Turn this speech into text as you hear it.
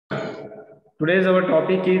Today's our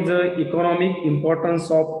topic is economic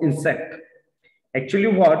importance of insect. Actually,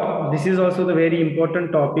 what this is also the very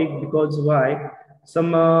important topic because why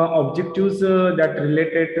some objectives that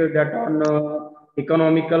related to that on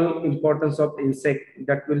economical importance of insect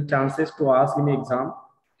that will chances to ask in exam.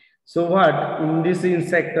 So what in this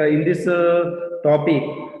insect in this topic?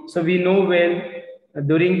 So we know well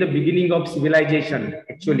during the beginning of civilization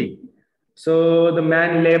actually. So the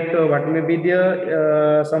man left what may be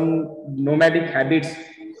the some nomadic habits,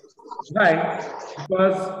 right?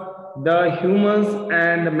 Because the humans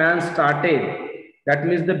and the man started, that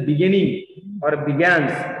means the beginning or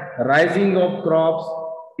begins rising of crops,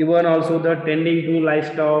 even also the tending to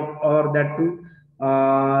livestock or that to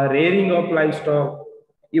rearing of livestock.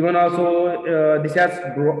 Even also this has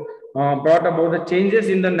brought about the changes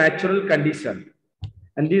in the natural condition.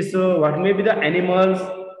 And this what may be the animals,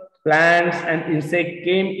 plants and insect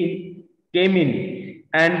came in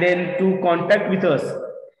and then to contact with us,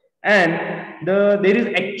 and there is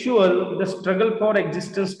actual the struggle for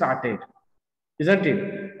existence started, isn't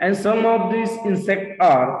it? And some of these insects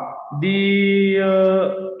are the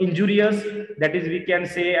injurious, that is we can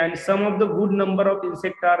say, and some of the good number of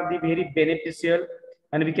insects are the very beneficial,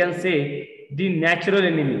 and we can say the natural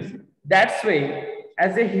enemies. That's why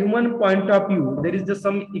as a human point of view there is just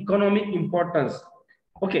some economic importance.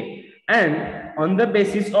 Okay, and on the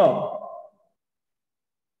basis of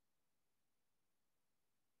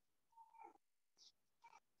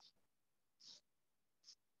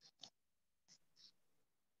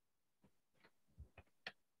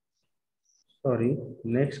sorry,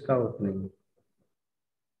 next का opening.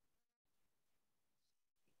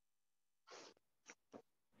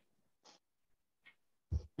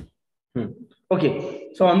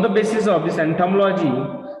 Okay, so on the basis of this entomology,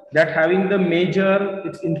 that having the major,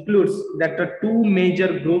 it includes that two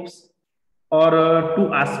major groups or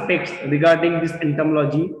two aspects regarding this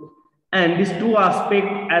entomology, and these two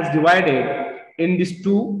aspects as divided in these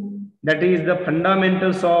two, that is the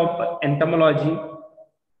fundamentals of entomology,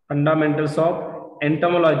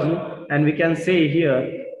 and we can say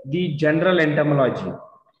here the general entomology.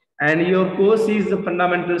 And your course is the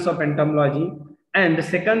fundamentals of entomology, and the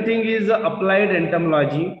second thing is applied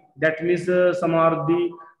entomology. That means some are the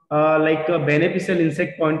like beneficial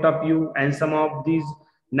insect point of view, and some of these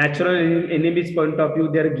natural enemies point of view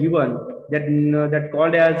they are given, that that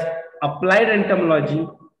called as applied entomology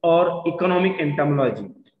or economic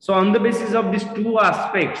entomology. So on the basis of these two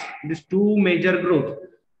aspects, these two major groups,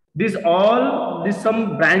 these all these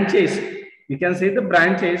some branches, we can say the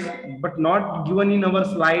branches, but not given in our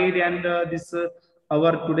slide and this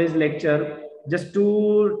our today's lecture, just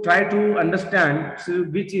to try to understand so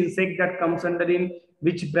which insect that comes under in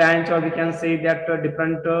which branch, or we can say that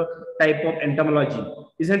different type of entomology,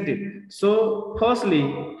 isn't it? So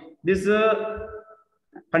firstly, this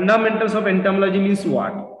fundamentals of entomology means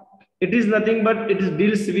what? It is nothing but it is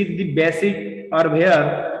deals with the basic or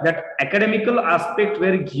where that academical aspect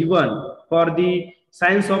were given for the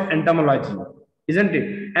science of entomology, isn't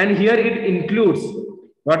it? And here it includes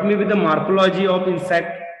what may be the morphology of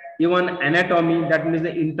insect, even anatomy, that means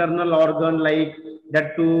the internal organ like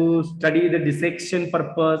that to study the dissection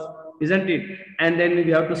purpose, isn't it? And then we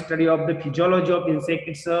have to study of the physiology of insect,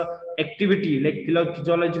 its activity, like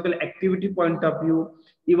physiological activity point of view,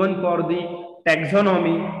 even for the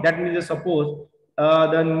taxonomy, that means suppose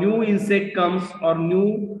the new insect comes or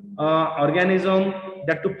new organism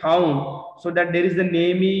that to found, so that there is the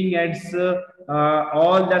naming and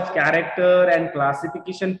all that character and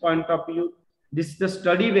classification point of view. This is the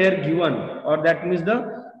study where given, or that means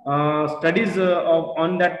the studies of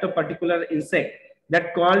on that particular insect,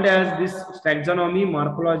 that called as this taxonomy,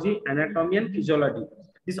 morphology, anatomy and physiology.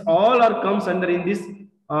 This all are comes under in this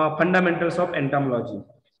fundamentals of entomology.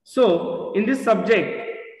 So in this subject,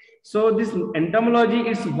 so this entomology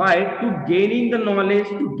is why to gaining the knowledge,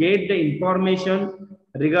 to get the information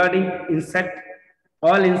regarding insect,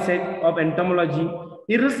 all insect of entomology,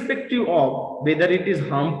 irrespective of whether it is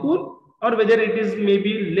harmful or whether it is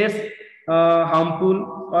maybe less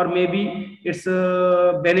harmful, or maybe it's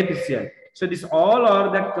beneficial. So this all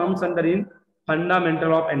are that comes under in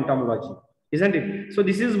fundamental of entomology, isn't it? So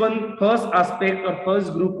this is one first aspect or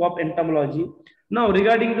first group of entomology. Now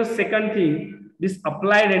regarding the second thing, this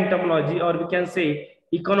applied entomology, or we can say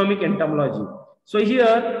economic entomology. So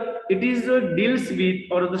here it is deals with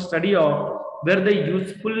or the study of where the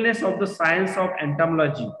usefulness of the science of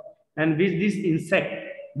entomology and with this insect,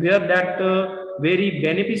 where that very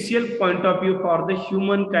beneficial point of view for the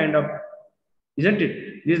human kind of, isn't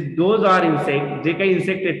it? Those are insect, जे काही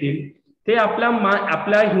insect येतील ते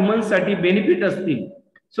आपल्या human साठी benefit असतील.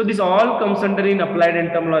 So this all comes under in applied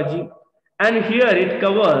entomology. And here it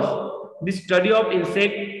covers the study of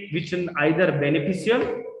insect which is either beneficial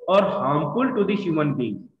or harmful to the human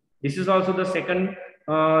being. This is also the second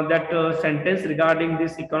sentence regarding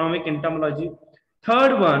this economic entomology.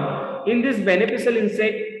 Third one, in this beneficial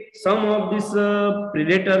insect, some of these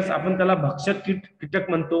predators, आपण त्याला भक्षक कीटक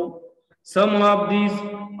म्हणतो. Some of these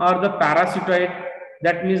are the parasitoid,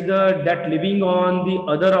 that means that living on the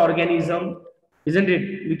other organism, isn't it?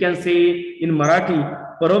 We can say in Marathi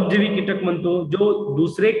परोपजीवी कीटक म्हणतो, जो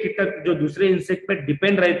दूसरे कीटक जो दूसरे इंसेक्ट पे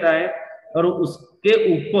डिपेंड रहता है और उसके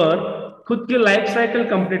ऊपर खुद की लाइफ साइकिल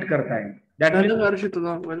कंप्लीट करता है. That means,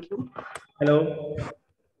 hello,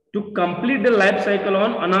 to complete the life cycle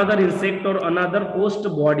on another insect or another host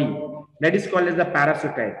body, that is called as the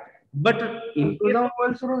parasitoid. But in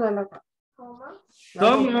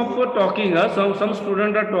some of talking, some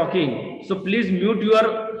students are talking, so please mute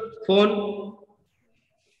your phone,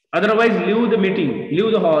 otherwise leave the meeting,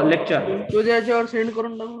 leave the lecture.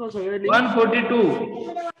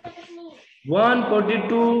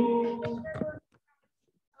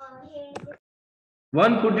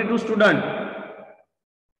 142 student.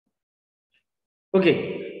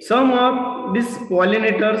 Okay, some of these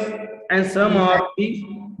pollinators and some of the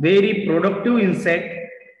very productive insect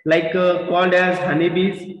like called as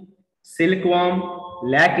honeybees, silkworm,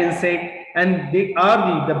 lac insect, and they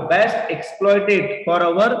are the best exploited for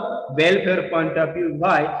our welfare point of view.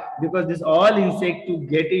 Why? Because this all insect to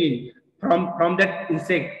get in from that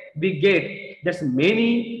insect we get there's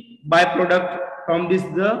many byproduct from this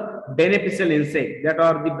the beneficial insect, that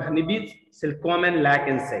are the honeybees, silkworm, and lac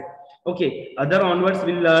insect. Okay, other onwards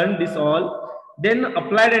we'll learn this all. Then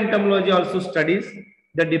applied entomology also studies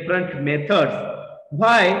the different methods.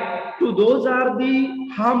 Why? To those are the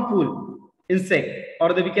harmful insect,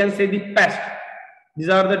 or we can say the pest. These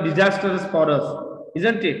are the disasters for us,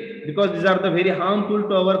 isn't it? Because these are the very harmful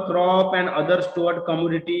to our crop and other stored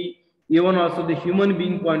commodity, even also the human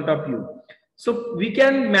being point of view. So we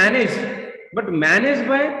can manage, but manage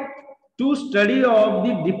by to study of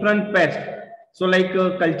the different pests. So like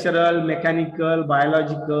cultural, mechanical,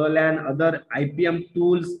 biological, and other IPM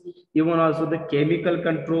tools, even also the chemical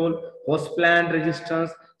control, host plant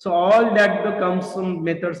resistance. So all that the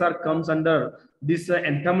methods comes under this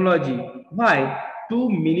entomology. Why? To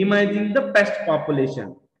minimizing the pest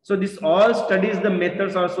population. So this all studies the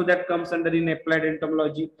methods also that comes under in applied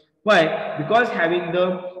entomology. Why? Because having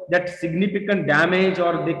that significant damage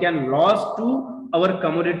or they can loss to our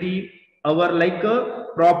commodity, our like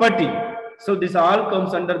property. So this all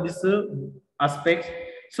comes under this aspects.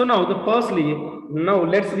 So now now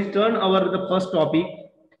let's return the first topic.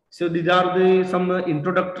 So these are the some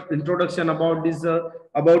introduction about this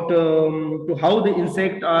about to how the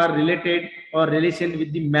insect are related or relation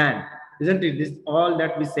with the man, isn't it? This all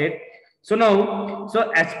that we said. So now, so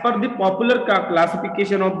as per the popular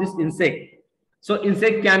classification of this insect, so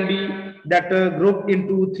insect can be that grouped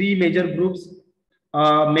into three major groups.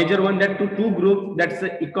 Major one, that to two groups, that's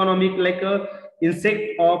economic, like a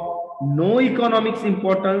insect of no economics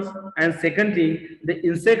importance, and second thing, the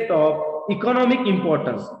insect of economic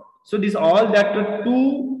importance. So this all that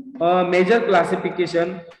two major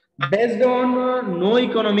classification based on no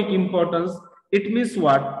economic importance. It means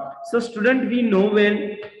what? So student, we know well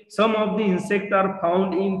some of the insects are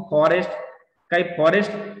found in forest. काही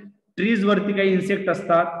forest trees वरती काही insect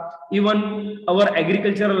असतात. Even our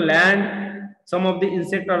agricultural land, some of the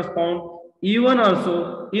insects are found. Even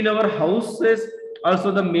also in our houses,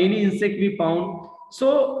 also the many insect we found.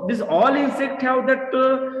 So this all insect have that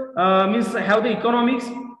means have the economics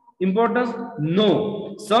importance?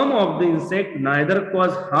 No. Some of the insect neither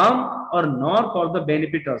cause harm or nor cause the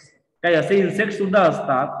benefit us. काही असे insect सुद्धा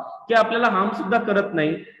असतात की आपल्याला harm सुद्धा करत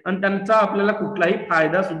नाही आणि त्यांचा आपल्याला कुठलाही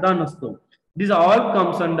फायदा सुद्धा नसतो. These all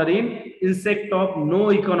comes under in insect of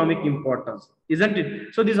no economic importance, isn't it?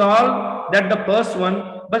 So these all that the first one,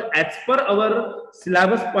 but as per our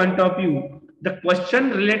syllabus point of view, the question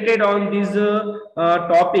related on this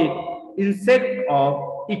topic, insect of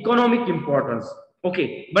economic importance.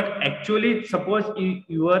 Okay, but actually suppose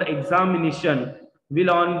your examination will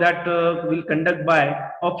on that will conduct by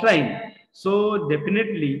offline, so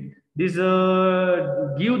definitely this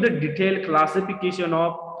give the detailed classification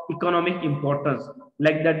of economic importance,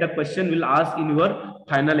 like that the question will ask in your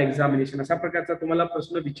final examination. अशा प्रकारचा तुम्हाला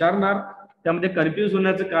प्रश्न विचारणार, त्यामध्ये confuse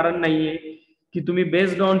होण्याचं कारण नाहीये की तुम्ही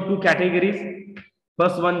based on to categories,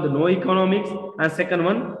 first one the no economics and second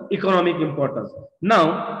one economic importance. Now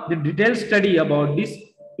the detailed study about this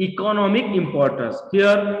economic importance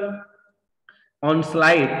here on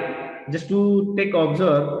slide, just to take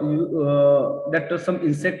observe that some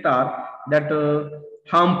insect are that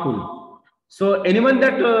harmful. So anyone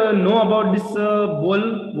that know about this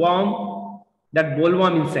bollworm, that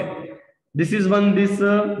bollworm insect? This is one, this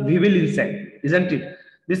weevil insect, isn't it?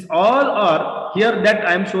 This all are here that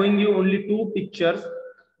I am showing you only two pictures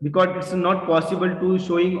because it's not possible to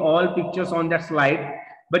showing all pictures on that slide.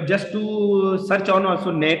 But just to search on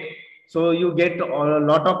also net, so you get a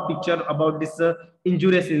lot of picture about this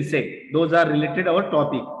injurious insect. Those are related our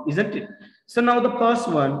topic, isn't it? So now the first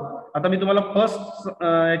one. आता मी तुम्हाला first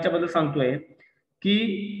याच्याबद्दल सांगतोय की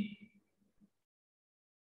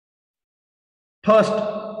first,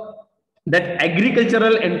 that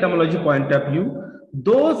agricultural entomology point of view,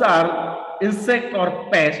 those are insect or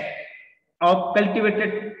pests of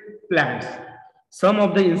cultivated plants. Some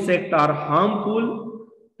of the insects are harmful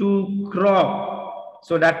to crop,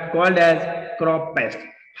 so that called as crop pest.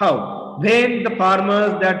 How? When the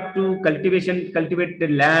farmers that to cultivate the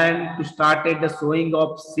land to started the sowing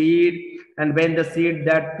of seed, and when the seed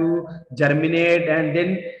that to germinate, and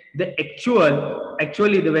then the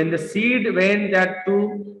actually when the seed when that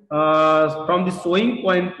to from the sowing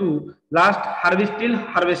point to last harvest till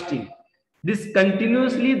harvesting, this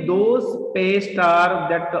continuously those pests are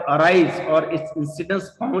that arise or its incidents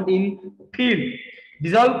found in field.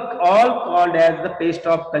 These are all called as the pest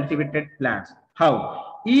of cultivated plants. How?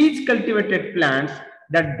 Each cultivated plants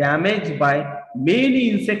that damaged by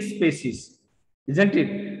many insect species, isn't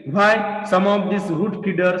it? Why? Some of these root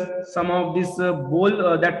feeders, some of these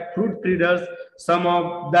that fruit feeders, some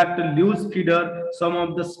of that leaves feeder, some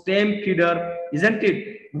of the stem feeder, isn't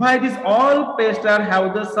it? Why these all pests are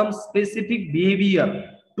have the some specific behavior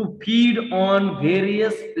to feed on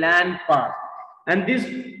various plant parts, and this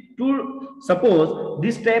to suppose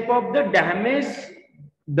this type of the damage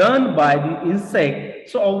done by the insect.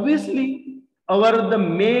 So obviously our the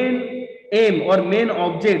main aim or main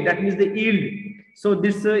object, that means the yield. So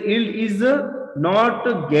this yield is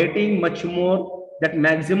not getting much more, that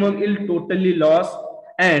maximum yield totally lost,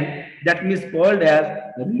 and that means called as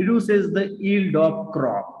reduces the yield of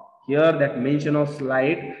crop. Here that mention of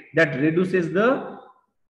slide that reduces the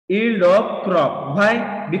yield of crop.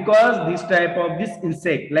 Why? Because this type of this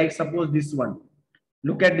insect, like suppose this one,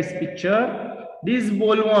 look at this picture, this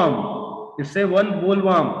bollworm, it's a one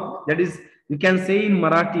bollworm, that is you can say in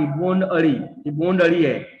Marathi bond अळी, ही bond अळी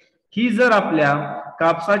आहे. ही जर आपल्या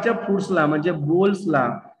कापसाच्या फ्रुट्सला म्हणजे बोल्सला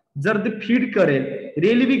जर ते feed करेल,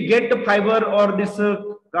 रिअली वी गेट फायबर और दिस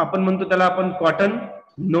आपण म्हणतो त्याला आपण cotton,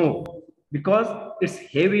 no, because it's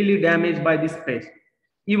heavily damage by this paste.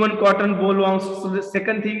 Even cotton bollworms. So the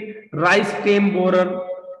second thing, rice stem borer.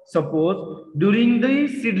 Suppose during the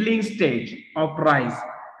seedling stage of rice,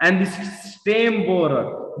 and this stem borer,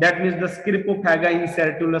 that means the Scirpophaga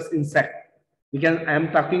incertulus insect. I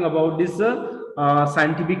am talking about this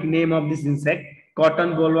scientific name of this insect.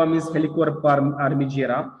 Cotton bollworm is Helicoverpa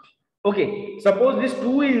armigera. Okay, suppose these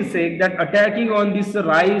two insects that attacking on this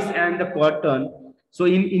rice and the cotton. So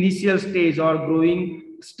in initial stage or growing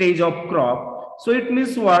stage of crop. So it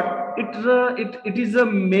means what? It is a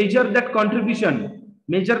major that contribution,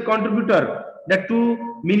 major contributor that to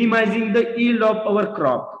minimizing the yield of our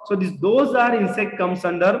crop. So those are insect comes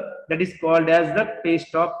under, that is called as the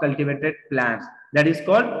pest of cultivated plants. That is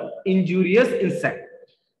called injurious insect.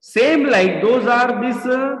 Same like those are this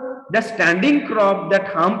the standing crop that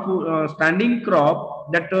harmful standing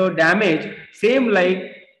crop that damage. Same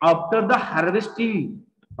like after the harvesting.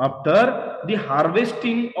 After the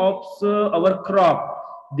harvesting of our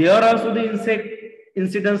crop, there are also the insect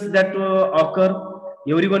incidents that occur.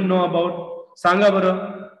 Everyone know about. सांगा बरं,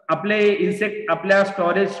 आपले insect आपल्या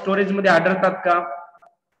storage मध्ये आढळतात का?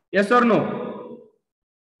 Yes or no?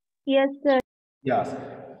 Yes sir. Yes.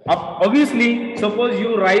 Obviously, suppose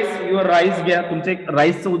your rice घ्या, तुमचे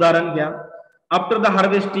rice उदाहरण घ्या. After the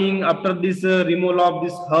harvesting, after this removal of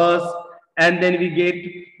this husk, and then we get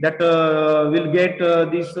that we'll get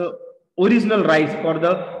this original rice for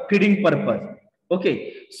the feeding purpose.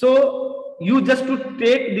 Okay, so you just to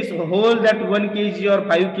take this whole that 1 kg or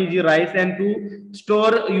 5 kg rice and to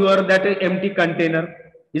store your that empty container,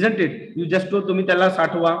 isn't it? You just to tumhi त्याला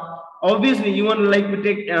साठवा. Obviously, even like we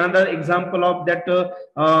take another example of that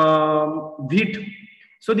wheat.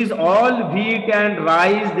 So this all wheat and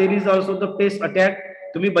rice, there is also the pest attack.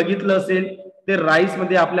 तुम्ही बघितलं असेल ते rice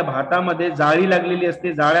मध्ये आपल्या भातामध्ये जाळी लागलेली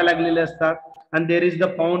असते, जाळ्या लागलेल्या असतात, and there is the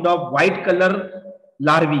found of white color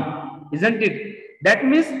larvae, isn't it? That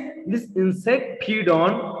means this insect feed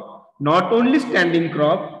on not only standing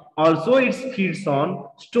crop, also it feeds on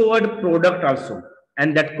stored product also,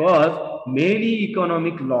 and that cause many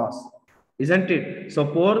economic loss, isn't it? So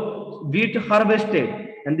for wheat harvested,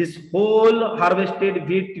 and this whole harvested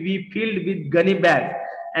wheat we filled with gunny bags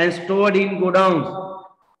and stored in godowns.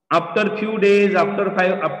 After few days,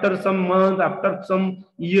 after some months, after some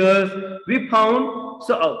years, we found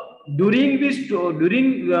so during we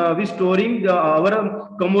storing our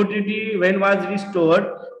commodity, when was we stored,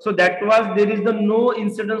 so that was there is the no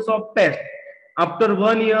incidence of pest. After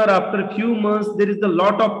 1 year, after few months, there is a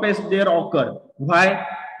lot of pest there occur. Why?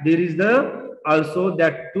 There is the also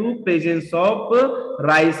that two presence of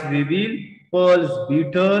rice weevil, pearls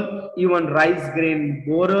beetle, even rice grain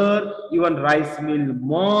borer, even rice mill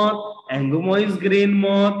moth, angomoise grain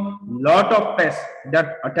moth, lot of pests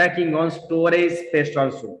that attacking on storage pest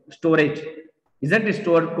also. Storage isn't a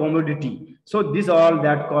stored commodity. So this all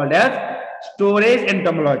that called as storage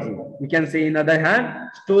entomology. We can say in other hand,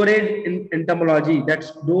 storage entomology, that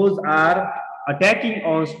those are attacking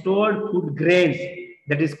on stored food grains,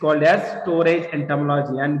 that is called as storage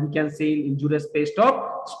entomology, and we can say in injurious pest of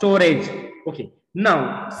storage. Okay,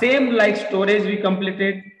 now same like storage we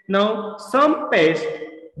completed. Now some pests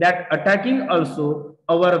that attacking also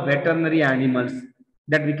our veterinary animals,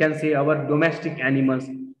 that we can say our domestic animals.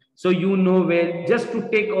 So you know well, just to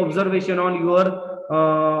take observation on your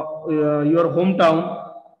hometown,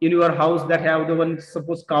 in your house that have the one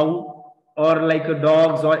suppose cow or like a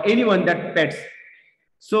dogs or anyone that pets.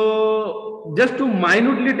 So just to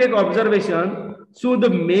minutely take observation, so the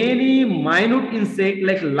many minute insect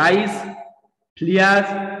like lice, fleas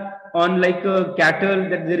on like cattle,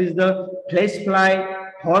 that there is the flesh fly,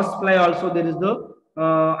 horse fly also there is the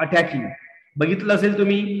attacking. बघितलं असेल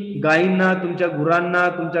तुम्ही गायींना, तुमच्या गुरांना,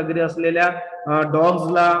 तुमच्या घरी असलेल्या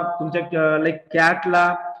डॉग्सला, तुमच्या लाईक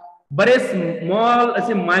कॅटला बरेच स्मॉल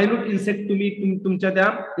असे मायन्यूट इन्सेक्ट तुम्ही तुमच्या त्या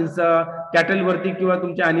कॅटल वरती किंवा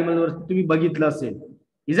तुमच्या अॅनिमल वरती तुम्ही बघितलं असेल.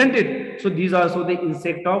 Isn't it? So these are also the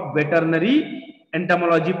insect of veterinary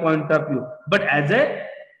entomology point of view, but as a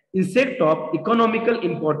insect of economical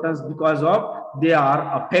importance because of they are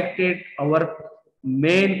affected our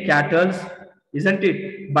main cattle, isn't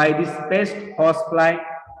it, by this pest, horsefly,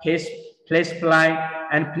 flesh fly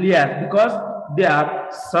and flea, because they are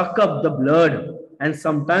suck up the blood and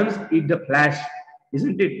sometimes eat the flesh,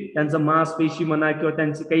 isn't it? त्यांचा मांसपेशी म्हणा किंवा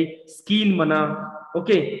त्यांची काही skin म्हणा,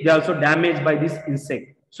 okay, they are also damaged by this insect.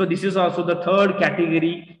 So this is also the third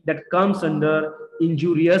category that comes under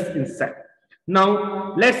injurious insect.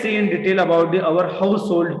 Now let's see in detail about our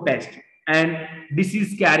household pest and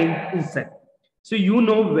disease carrying insect. So you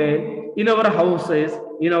know well, in our houses,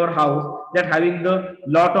 in our house, that having the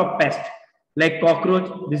lot of pest like cockroach.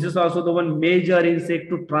 This is also the one major insect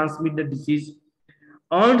to transmit the disease.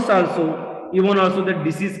 Ants also, even also the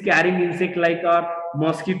disease carrying insect like our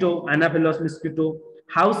mosquito, Anopheles mosquito,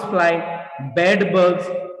 housefly, bed bugs,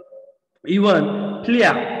 even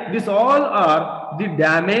flea. These all are the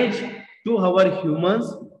damage to our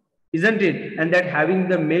humans, isn't it? And that having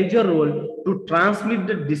the major role to transmit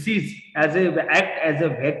the disease as a act as a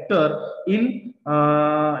vector in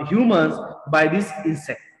humans by this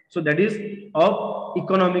insect. So that is of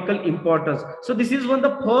economical importance. So this is one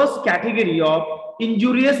of the first category of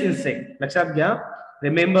injurious insect. Lakshat gya.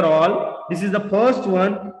 Remember all. This is the first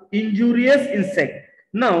one, injurious insect.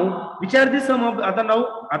 Now, which are the some of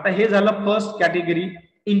ata he zala first category,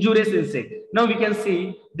 injurious insect. Now we can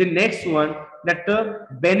see the next one, that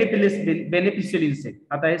beneficial insect.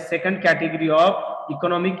 Ata is second category of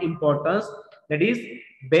economic importance, that is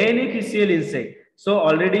beneficial insect. So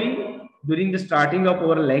already during the starting of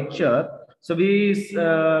our lecture, so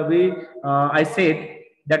I said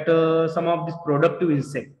that some of this productive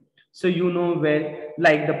insect. So you know well,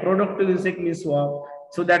 like the productive insect means what?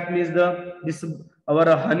 So that means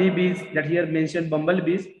our honeybees, that here mentioned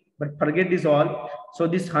bumblebees, but forget this all. So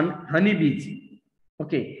this honeybees,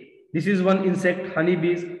 okay, this is one insect,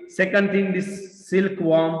 honeybees. Second thing, this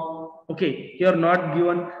silkworm, okay, here not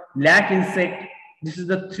given, lac insect. This is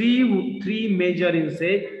the three major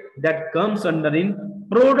insect that comes under in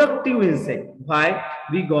productive insect. Why?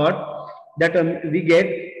 We got that we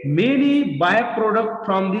get many byproduct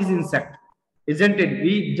from this insect, isn't it?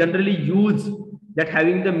 We generally use that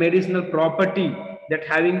having the medicinal property, that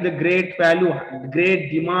having the great value,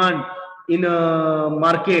 great demand in a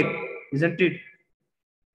market, isn't it?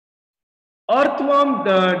 Earthworm,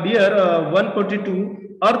 dear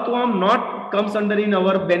 142, earthworm not comes under in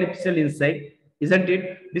our beneficial insect, isn't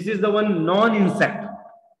it? This is the one non-insect.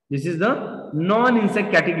 This is the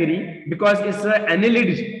non-insect category because it's an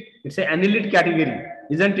annelid. It's an annelid category,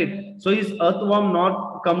 isn't it? So is earthworm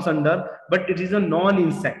not comes under, but it is a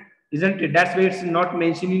non-insect, isn't it? That's why it's not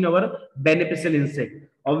mentioned in our beneficial insect.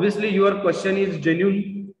 Obviously, your question is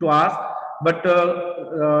genuine to ask, but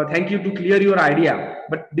thank you to clear your idea.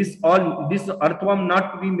 But this earthworm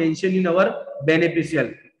not to be mentioned in our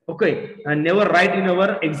beneficial, okay, and never write in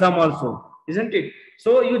our exam also, isn't it?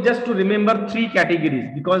 So you just to remember three categories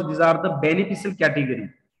because these are the beneficial category,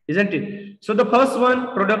 isn't it? So the first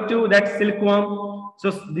one, productive, that's silkworm. So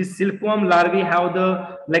this silkworm larvae have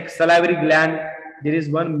the like salivary gland. There is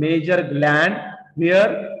one major gland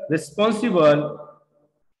where responsible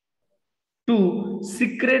to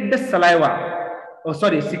secrete the saliva, oh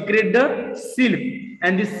sorry, secrete the silk,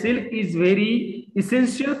 and this silk is very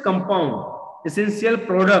essential compound, essential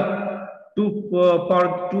product to for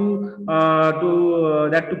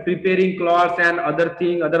that to preparing cloths and other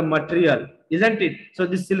thing, other material, isn't it? So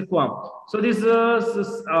this silkworm, so this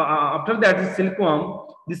after that this silkworm,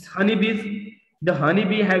 this honeybees, the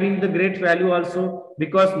honeybee having the great value also,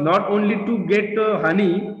 because not only to get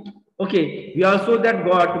honey, okay, we also that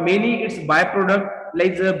got many its byproduct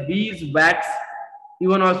like the bees wax,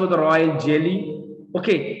 even also the royal jelly.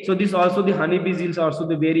 Okay, so this also the honeybees is also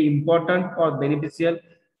the very important or beneficial.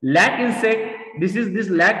 Lac insect, this is this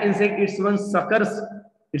lac insect, it's one suckers,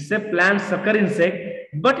 it's a plant sucker insect,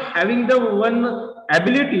 but having the one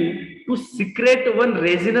ability to secrete one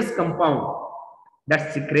resinous compound,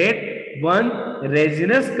 that secrete one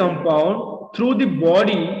resinous compound through the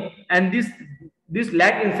body, and this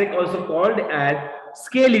lac insect also called as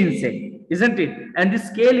scale insect, isn't it? And this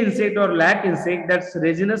scale insect or lac insect, that's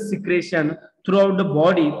resinous secretion throughout the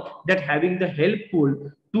body, that having the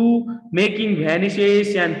helpful to making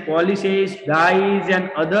varnishes and polishes, dyes and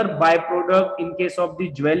other byproduct in case of the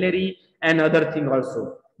jewelry and other thing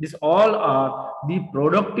also. This all are the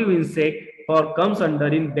productive insect or comes under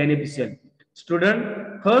in beneficial.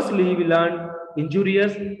 Student, firstly we learned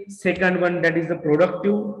injurious, second one that is the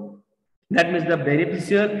productive, that means the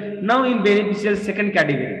beneficial. Now in beneficial second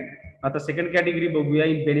category, आता second category बघूया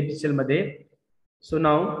in beneficial मध्ये. So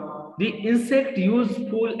now the insect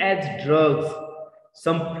useful as drugs,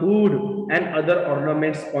 some food and other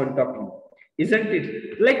ornaments point of view, isn't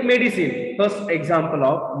it? Like medicine, first example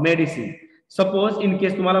of medicine. Suppose in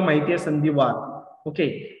case तुम्हाला माहिती आहे संधिवात,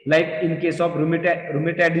 okay, like in case of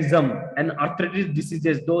rheumatism and arthritis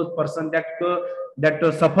diseases, those person that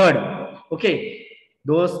suffered, okay,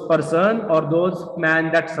 those person or those man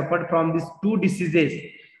that suffered from these two diseases,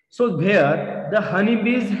 so there the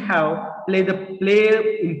honeybees have play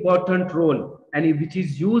important role, and which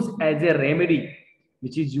is used as a remedy,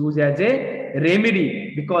 which is used as a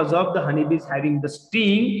remedy because of the honeybees having the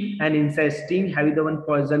sting, and inside sting having the one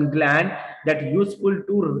poison gland that useful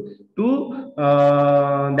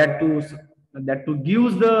that to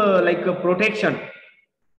gives the like a protection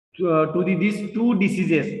to these two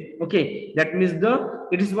diseases. Okay, that means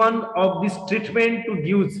it is one of this treatment to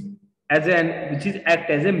gives as an which is act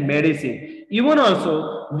as a medicine. Even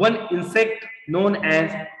also one insect known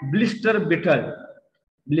as blister beetle.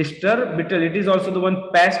 Blister beetle, it is also the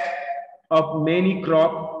one pest of many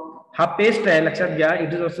crop. हा paste आहे लक्षात घ्या,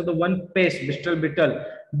 it is also the one pest, blister beetle.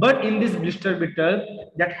 But in this blister beetle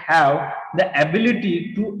that have the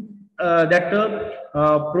ability to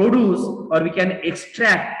produce or we can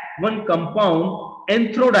extract one compound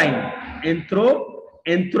anthrodine,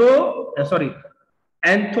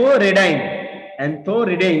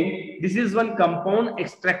 anthrodine. This is one compound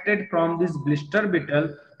extracted from this blister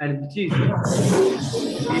beetle, and which is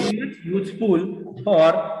very much useful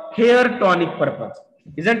for hair tonic purpose,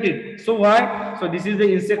 isn't it? So why? So this is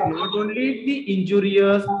the insect not only the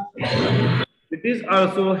injurious, it is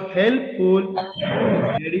also helpful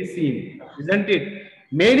in medicine, isn't it?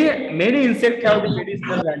 Many insects have the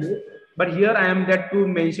medicinal value, but here I am that to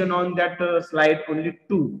mention on that slide only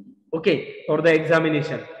two, okay, for the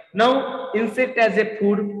examination. Now insect as a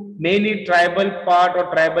food, many tribal part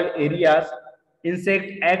or tribal areas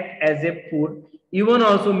insect act as a food. Even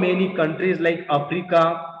also many countries like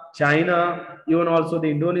Africa, China, even also the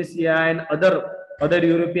Indonesia and other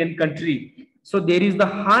European country. So there is the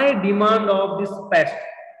high demand of this pest,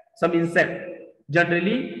 some insect.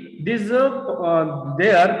 Generally, this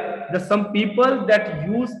some people that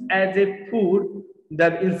use as a food,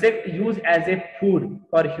 the insect use as a food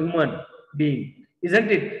for human being,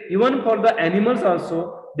 isn't it? Even for the animals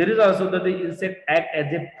also, there is also that the insect act as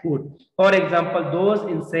a food. For example, those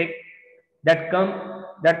insects that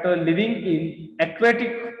are living in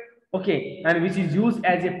aquatic, okay, and which is used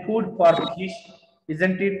as a food for fish,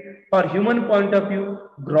 isn't it? For human point of view,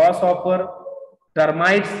 grasshopper,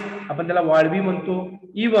 termites, आपण त्याला वाळवी म्हणतो,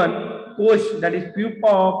 even कोश, that is pupa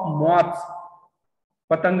of moths,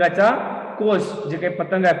 पतंगाचा कोश, जे काही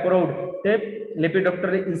पतंग आहे प्रौढ, ते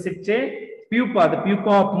लेपिडॉप्टर insectचे pupa, the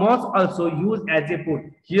pupa of moths also used as a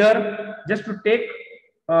food. Here just to take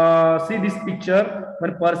see this picture,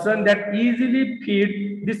 one person that easily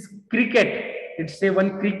feed this cricket, it's a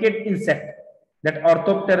one cricket insect, that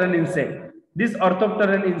orthopteran insect. This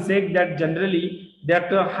orthopteran insect that generally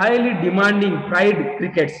that highly demanding fried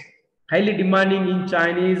crickets, highly demanding in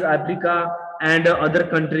Chinese, Africa, and other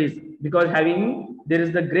countries, because having there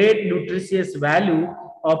is the great nutritious value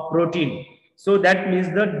of protein. So that means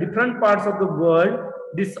the different parts of the world,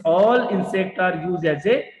 this all insects are used as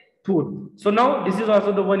a food. So now this is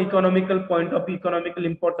also the one economical point of economical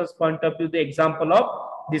importance point of view, the example of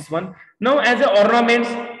this one. Now as a ornaments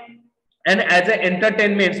and as an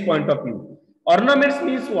entertainment's point of view, ornaments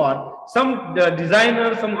means what? Some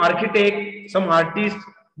designer, some architect, some artist,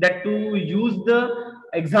 that to use the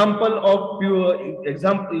example of pure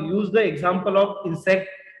example, use the example of insect,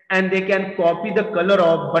 and they can copy the color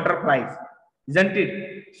of butterflies, isn't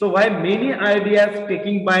it? So why many ideas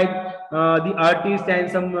taking by the artists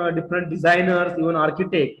and some different designers, even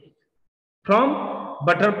architect,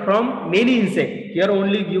 from many insects. Here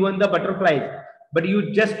only given the butterflies, but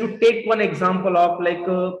you just to take one example of like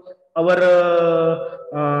our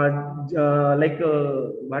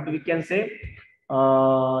what we can say,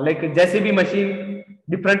 like a JCB machine,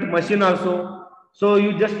 different machine also. So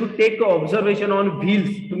you just to take observation on wheels,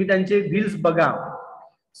 तुम्ही त्यांचे wheels बघा.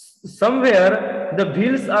 Somewhere the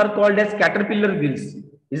wheels are called as caterpillar wheels,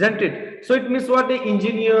 isn't it? So it means what the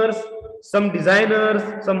engineers, some designers,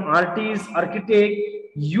 some artists, architect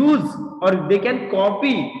use, or they can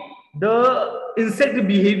copy the insect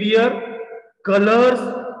behavior, colors,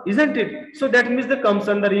 isn't it? So that means the comes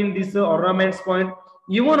under in this ornaments point.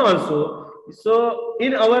 Even also, so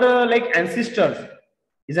in our like ancestors,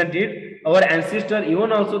 isn't it? Our ancestor,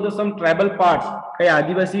 even also the some tribal parts, काही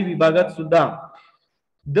आदिवासी विभागात सुद्धा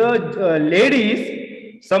the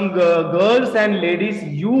ladies, some girls and ladies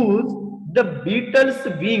use the beetles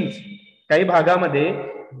wings. काही भागामध्ये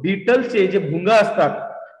beetleचे जे भुंगा असतात,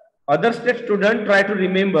 other state student try to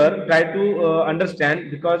remember, try to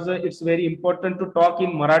understand, because it's very important to talk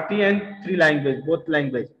in Marathi and three language, both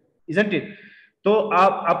language, isn't it? तो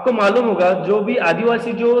आपको मालूम होगा जो भी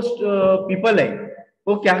आदिवासी जो पीपल है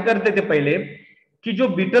वो क्या करते थे पहले, कि जो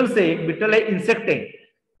बीटल्स है, बीटल है इंसेक्ट है,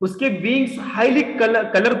 उसके विंग्स हाईली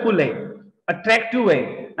कलरफुल है, अट्रैक्टिव है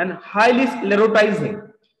एंड हाईली स्क्लेरोटाइज है.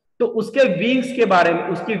 तो उसके विंग्स के बारे में,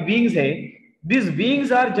 उसके विंग्स है, these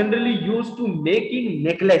wings are generally used to making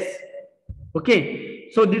necklace. Okay,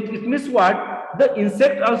 so it means what the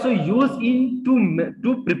insect also use in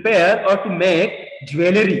to prepare or to make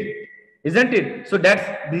jewelry, isn't it? So that's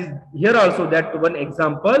this here also, that one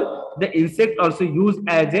example, the insect also used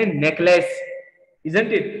as a necklace,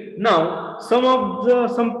 isn't it? Now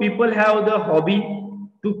some people have the hobby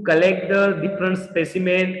to collect the different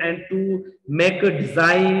specimen and to make a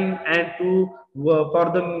design and to for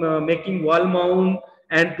the making wall mount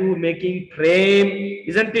and to making frame,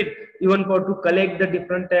 isn't it? Even for to collect the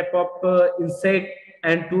different type of insect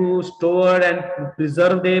and to store and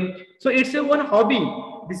preserve them. So it's a one hobby.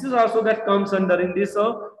 This is also that comes under in this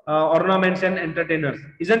ornaments and entertainers,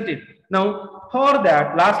 isn't it? Now for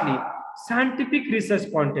that, lastly, scientific research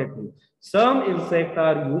point of view, some insects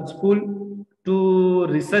are useful to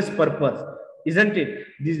research purpose, isn't it?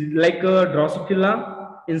 This like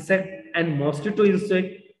Drosophila insect and mosquito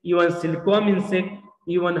insect, even silkworm insect,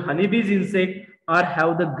 even honeybees insect are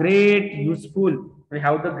have the great useful,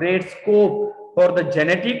 have the great scope for the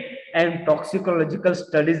genetic and toxicological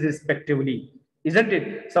studies respectively, isn't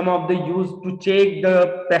it? Some of the use to check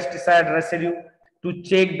the pesticide residue, to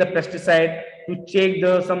check the pesticide, to check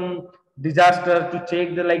the some disaster, to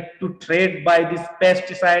check the like to trade by this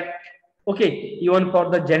pesticide. Okay, even for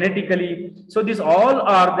the genetically. So these all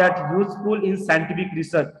are that useful in scientific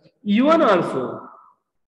research. Even also,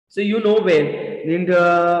 so you know when in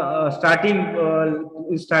the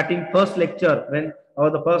starting first lecture, when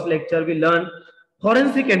or the first lecture we learn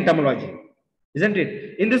forensic entomology, isn't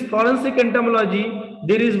it? In this forensic entomology,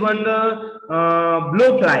 there is one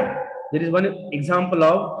blowfly. There is one example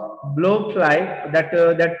of blowfly, that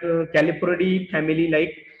Calliprididae family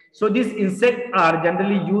like. So these insects are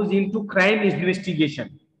generally used into crime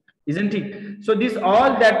investigation, isn't it? So this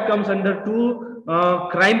all that comes under two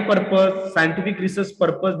crime purpose, scientific research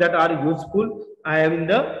purpose that are useful, having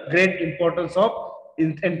the great importance of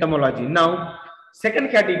entomology. Now, second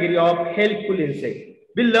category of helpful insect.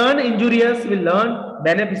 We learn injurious, we learn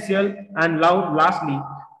beneficial, and lastly,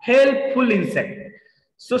 helpful insect.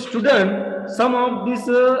 So student, some of these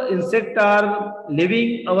insects are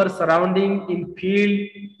living our surrounding in field,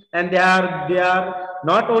 and they are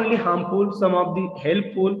not only harmful, some of the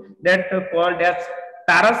helpful, that called as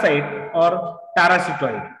parasite or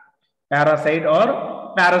parasitoid. Parasite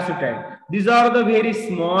or parasitoid. These are the very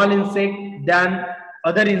small insect than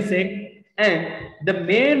other insect, and the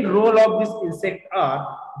main role of this insect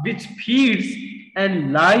are which feeds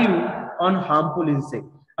and live on harmful insect.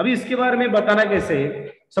 अभी इसके बारे में बताना कैसे,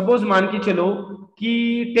 suppose मान के चलो कि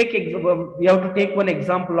take we have to take one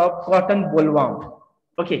example of cotton bollworm.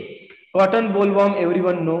 Okay, cotton bollworm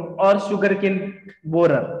everyone no, और शुगर केन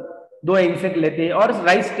बोरर, दो इंसेक्ट लेते हैं, और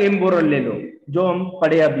राइस स्टेम बोरर ले लो जो हम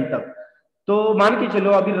पढ़े अभी तक. तो मान के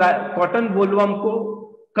चलो अभी कॉटन बोलवर्म को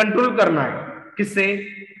कंट्रोल करना है, किससे?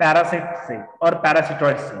 पैरासाइट से और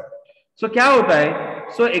पैरासिटॉइड से. सो क्या होता है?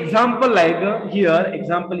 So example like here,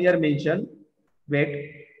 example here mention, wait,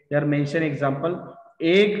 here mention example,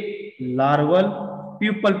 egg, larval,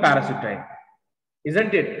 pupal parasitoid,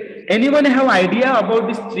 isn't it? Anyone have idea about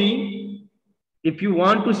this three? If you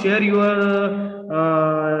want to share your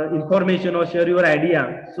information or share your idea,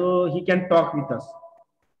 so he can talk with us.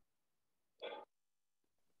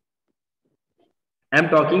 I am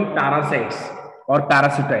talking parasites or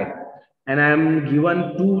parasitoid, and I am given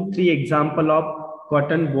 2-3 example of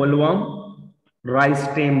cotton bollworm, rice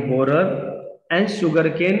stem borer and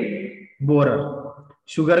sugarcane borer.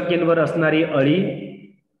 Sugarcane वर असणारी अळी,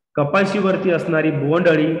 कपाशीवरती असणारी bond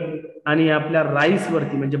अळी, आणि आपल्या rice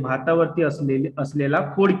वरती म्हणजे भातावरती असलेला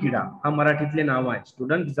खोडकिडा, हा मराठीतले नाव आहे.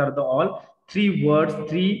 Student, this are the all 3 words,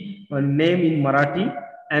 3 name in Marathi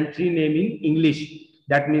and 3 name in English.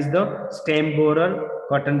 That means the stem borer,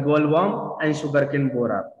 cotton bollworm and sugarcane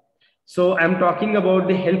borer. So I am talking about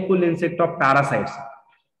the helpful insect of parasites.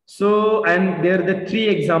 So, and there are the 3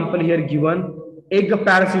 example here given: egg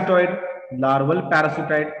parasitoid, larval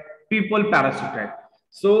parasitoid, pupal parasitoid.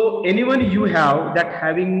 So anyone you have that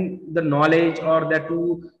having the knowledge or that to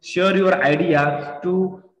share your idea to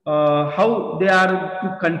how they are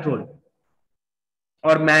to control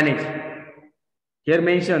or manage. Here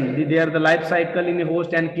mention they are the life cycle in a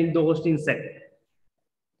host and kill the host insect.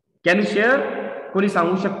 Can you share? कोणी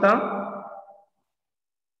सांगू शकता?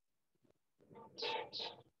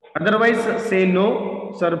 Otherwise say no,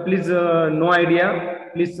 sir, please. No idea,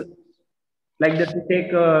 please, like that to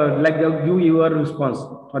take like give your response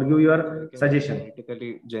or give your suggestion.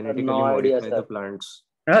 Genetically no modify idea, the plants.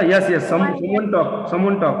 Yes,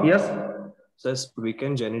 someone talk. Yes, so we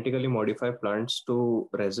can genetically modify plants to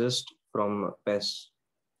resist from pests.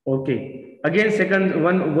 Okay, again second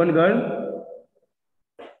one girl.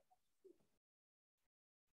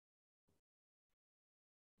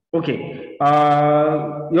 Okay,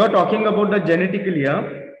 you are talking about the genetically, huh?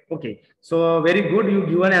 Okay, so very good, you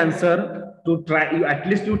give an answer to try, you at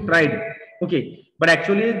least you tried. Okay, but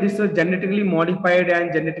actually this genetically modified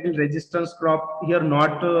and genetically resistance crop here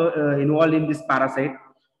not involved in this parasite.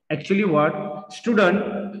 Actually what,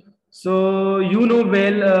 student, so you know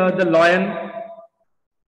well the lion,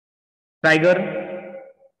 tiger,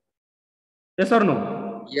 yes or no?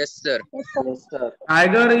 Yes sir. Yes, sir.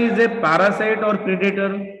 Tiger is a parasite or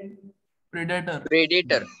predator? Predator.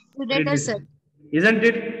 Predator, sir. Isn't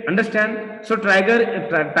it? Understand? So tiger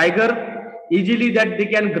easily that they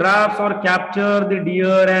can grasp or capture the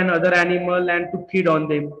deer and other animal and to feed on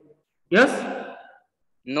them. Yes?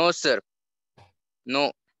 No sir.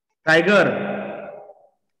 No. Tiger?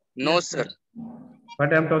 No sir.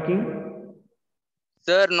 What I am talking?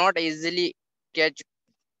 Sir, not easily catch.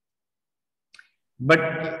 But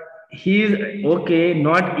he is okay,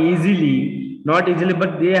 not easily,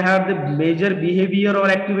 but they have the major behavior or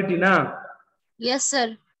activity, na? Yes,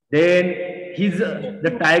 sir. Then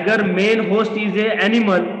the tiger main host is a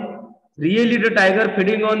animal. Really the tiger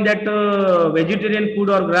feeding on that vegetarian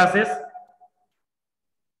food or grasses?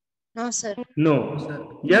 No, sir. No.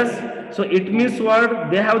 Yes, so it means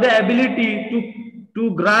what, they have the ability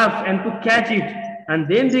to grasp and to catch it, and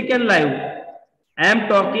then they can live. I am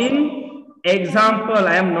talking example,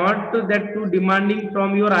 I am not that too demanding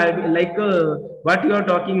from your idea, like what you are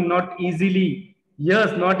talking, not easily.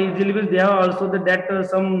 Yes, not easily means they have also that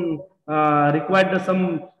some required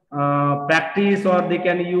some practice, or they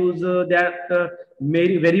can use that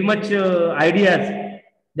very much ideas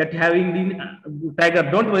that having the tiger.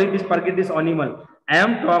 Don't worry, this forget this animal. I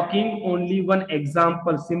am talking only one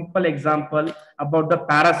example, simple example about the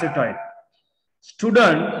parasitoid.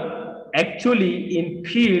 Student, actually in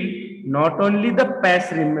field not only the pest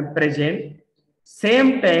present,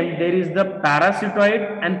 same time there is the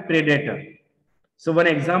parasitoid and predator. So one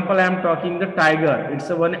example I am talking the tiger, it's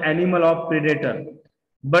a one animal of predator,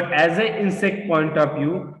 but as an insect point of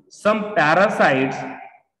view, some parasites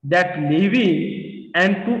that living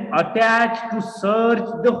and to attach to search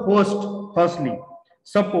the host. Firstly,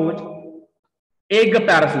 suppose egg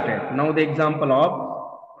parasitoid. Now the example of,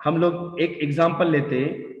 हम लोग एक example लेते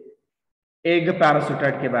egg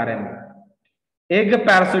parasitoid के बारे में. Egg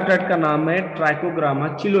parasitoid का नाम है ट्राइकोग्रामा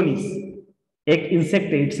चिलोनिस. एक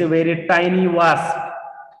इंसेक्ट है, it's a very tiny wasp.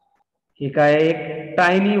 एक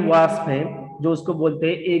टाइनी वास्प है जो उसको बोलते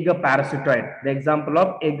हैं egg parasitoid, the example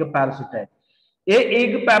of egg parasitoid. ये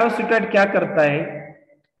एग पैरासिटॉइड क्या करता है,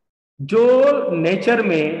 जो नेचर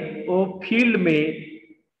में वो फील्ड में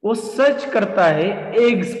वो सर्च करता है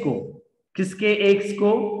एग्स को, किसके एग्स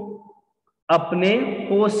को, अपने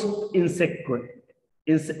होस्ट इंसेक्ट को,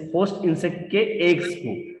 होस्ट इंसेक्ट के एग्स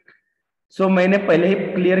को। सो मैंने पहले ही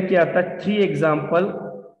क्लियर किया था 3 example,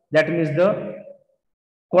 that means the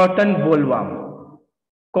cotton bollworm.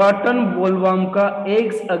 Cotton bollworm का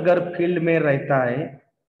एग्स अगर फील्ड में रहता है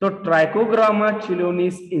तो ट्राइकोग्रामा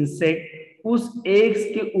चिलोनिस इंसेक्ट उस एग्स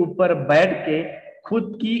के ऊपर बैठ के खुद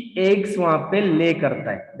की एग्स वहां पे ले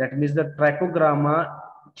करता है, that means the Trichogramma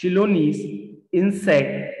चिलोनिस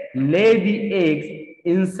insect lay the eggs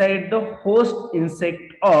inside the host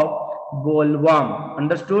insect of bollworm.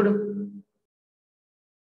 Understood?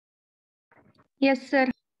 Yes, sir.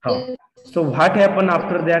 So what happened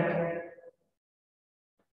after that?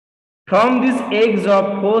 From these eggs of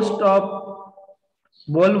host of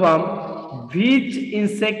bollworm, which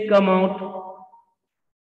insect come out?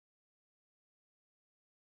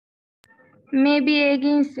 Maybe egg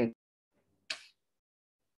insect.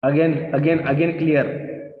 Again clear.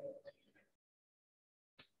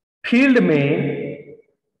 Field में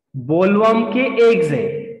bollworm के eggs है,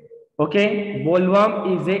 okay, bollworm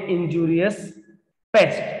is a injurious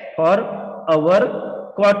paste for our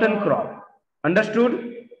cotton crop, understood?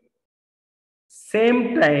 Same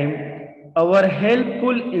time our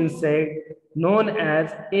helpful insect known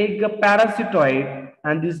as egg parasitoid,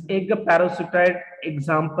 and this egg parasitoid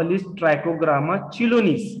example is Trichogramma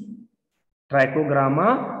chilonis, Trichogramma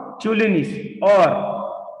chilonis, और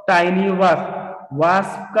tiny wasp,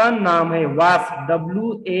 wasp का नाम है wasp,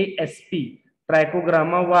 WASP,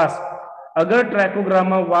 Trichogramma wasp. अगर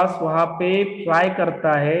Trichogramma wasp वहां पे fly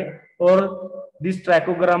करता है और this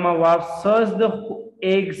Trichogramma wasp search the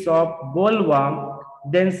eggs of bollworm,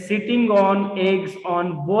 then sitting on eggs on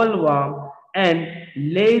bollworm and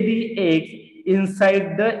lay the eggs inside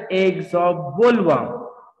the eggs of bollworm.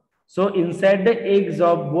 So inside the eggs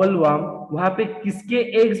of bollworm, वहां पे किसके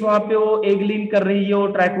eggs वहां पे वो egg लीन कर रही है, वो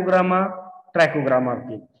ट्राइकोग्रामा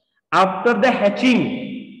की। After the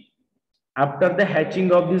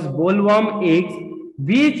hatching of this bollworm eggs,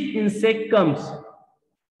 which insect comes?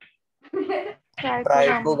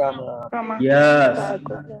 Trichogramma. Yes.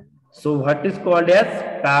 So what is called as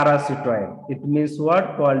parasitoid? It means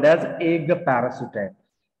what? Called as egg parasitoid.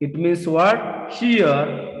 It means what?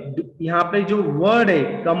 Here यहाँ पे जो word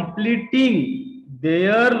है, completing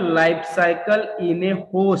their life cycle in a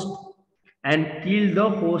host and kill the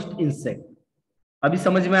host insect. अभी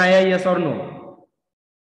समझ में आया yes or no?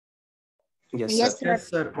 Yes, Yes, sir.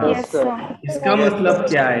 sir. Yes, sir. इसका मतलब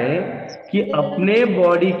क्या है कि अपने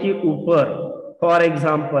बॉडी के ऊपर, for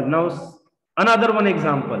example, now another one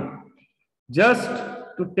example, just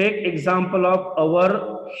to take example of our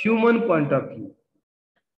human point of view,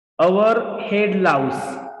 our head louse,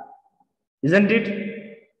 isn't it?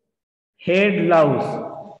 Head louse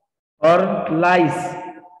or lice,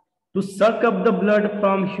 to suck up the blood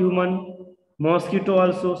from human. Mosquito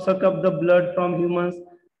also suck up the blood from humans,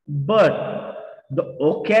 but the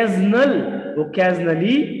occasionally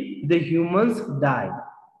the humans die,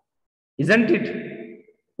 isn't it?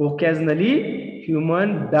 Occasionally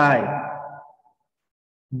human die,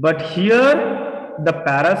 but here the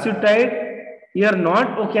parasitoid here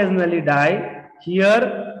not occasionally die,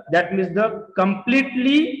 here that means the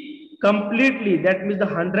completely that means the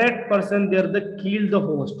 100% there the kill the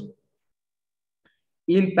host.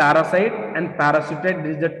 In parasite and parasitoid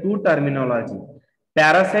there is the two terminology.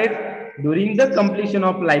 Parasite, during the completion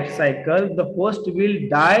of life cycle the host will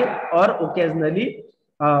die or occasionally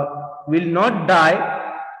will not die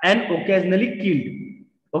and occasionally killed.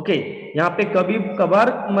 Okay, यहाँ पे कभी कभार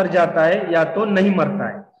मर जाता है या तो नहीं मरता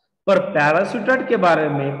है। पर पैरासिटॉइड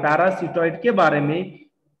के बारे में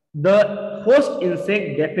the host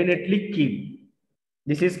insect definitely kill.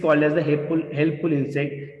 This is called as the helpful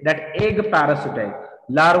insect, that egg parasitoid,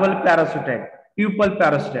 larval parasitoid, pupal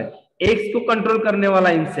parasitoid, eggs को कंट्रोल करने वाला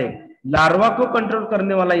इंसेक्ट, लार्वा को कंट्रोल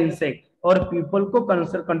करने वाला इंसेक्ट और प्यूपल को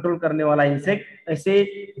कंट्रोल करने वाला इंसेक्ट, ऐसे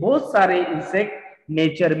बहुत सारे इंसेक्ट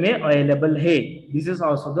नेचर में अवेलेबल है. This is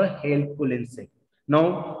also the helpful insect.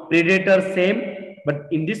 Now predator same, but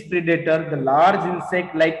in this predator the large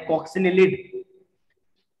insect like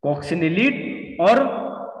coccinellid or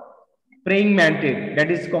praying mantis, that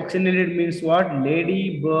is coccinellid means what?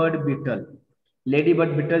 ladybird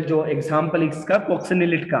beetle जो example इसका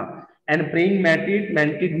coccinellid का, and praying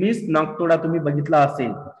mantis means नाकतोडा तुम्ही बघितला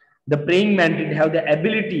असेल. The praying mantis have the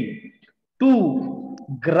ability to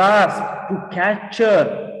grasp, to capture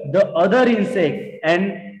the other insect and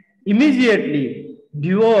immediately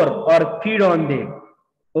devour or feed on them.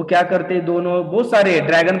 वो क्या करते दोनों, बहुत सारे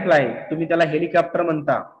ड्रैगन फ्लाई, तुम्ही त्याला हेलिकॉप्टर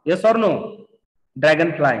म्हणता, yes or no?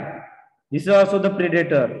 Dragon fly, this is also the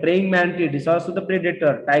predator. Praying mantis, this is also the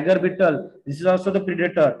predator. Tiger beetle, this is also the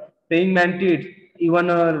predator. Praying mantis, even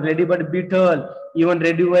ladybird beetle, even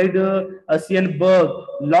red-eyed Asian bug,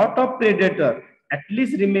 lot of predator. At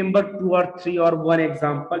least remember 2 or 3 or 1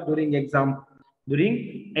 example during exam.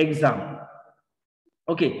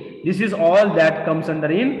 Okay, this is all that comes under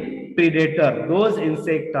in predator. Those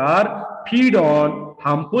insects are feed on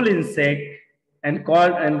harmful insect and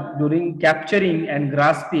called, and during capturing and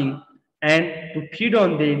grasping and to feed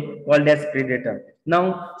on them called as predator.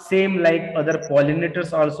 Now same like other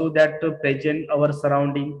pollinators also that present our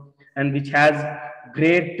surrounding and which has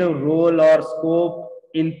great role or scope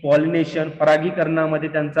in pollination. परागीकरणा मध्ये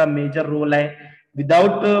त्यांचा major role आहे.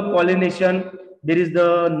 Without pollination there is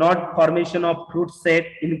the not formation of fruit set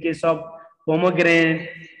in case of pomegranate,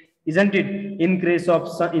 isn't it? In case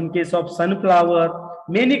of sunflower,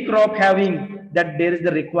 many crop having that there is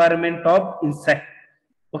the requirement of insect.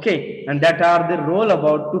 Okay, and that are the role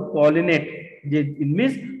about to pollinate. It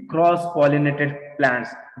means cross pollinated plants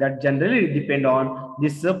that generally depend on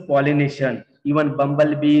this pollination. Even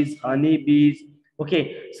bumblebees, honeybees,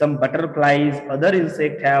 okay, some butterflies, other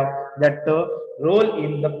insects have that role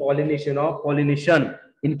in the pollination.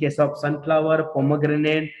 In case of sunflower,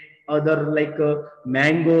 pomegranate, other like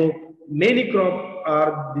mango, many crop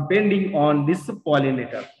are depending on this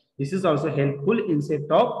pollinator. This is also helpful insect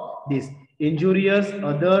of this, injurious,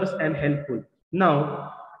 others, and helpful.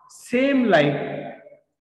 Now same like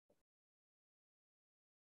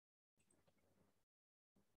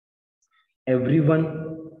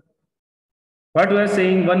everyone, what we are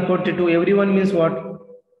saying 142, everyone means what?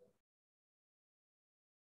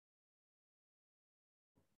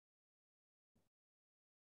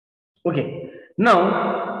 Okay,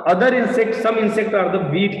 now other insects, some insects are the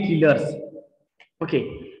weed killers.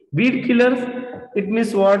 Okay, weed killers, it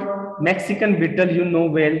means what? Mexican beetle, you know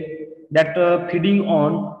well, that feeding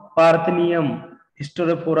on Parthenium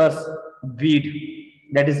hysterophorus weed,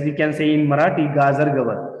 that is we can say in Marathi Gazar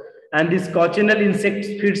Gavar. And this cochineal insect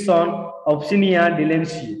feeds on Opsinia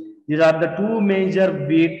dilensi. These are the two major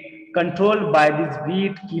weed controlled by these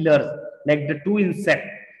weed killers, like the two insects.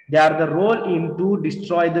 They are the role in to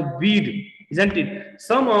destroy the weed, isn't it?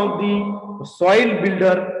 Some of the soil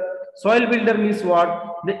builder means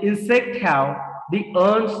what? The insect have the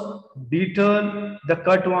ants, beetle, the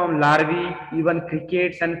cutworm larvae, even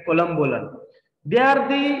crickets and columbolan. They have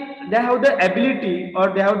the ability, or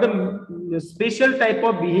they have the special type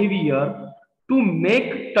of behavior to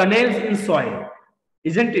make tunnels in soil,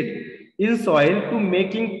 isn't it? In soil to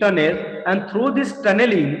making tunnels, and through this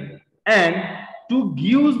tunneling and to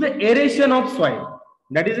give the aeration of soil,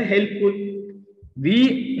 that is helpful.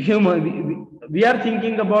 We human, we are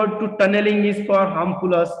thinking about to tunneling is for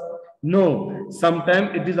harmful us. No,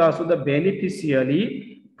 sometimes it is also the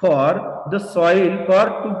beneficially for the soil for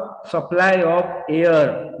to supply of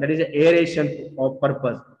air, that is aeration of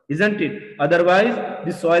purpose, isn't it? Otherwise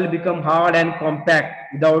the soil become hard and compact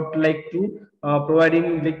without like to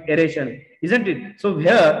providing like aeration, isn't it? So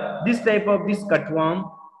here this type of this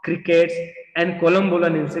cutworm, crickets and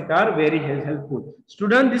columbolan insect are very helpful.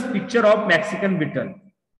 Student, this picture of Mexican beetle,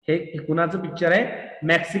 हे कुणाचं picture आहे?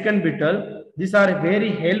 Mexican beetle. These are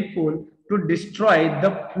very helpful to destroy the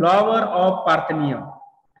flower of Parthenium.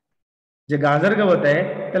 जे गाजर गवत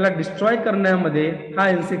आहे त्याला destroy करण्यामध्ये हा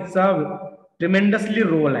इन्सेक्टचा tremendously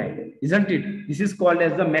role आहे, isn't it? This is called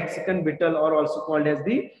as the Mexican beetle, or also called as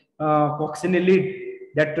the coccinellid,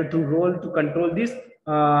 that to role to control this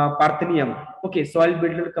Parthenium. Okay, soil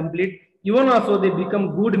builder complete. Even also they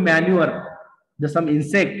become good manure, the some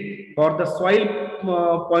insect for the soil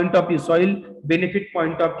point of view, soil benefit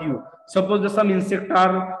point of view. Suppose the some insect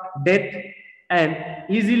are dead, and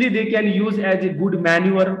easily they can use as a good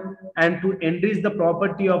manure and to enrich the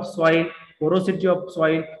property of soil, porosity of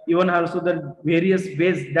soil, even also the various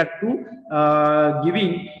ways that to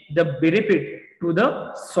giving the benefit to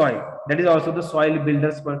the soil. That is also the soil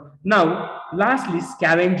builders. Now lastly,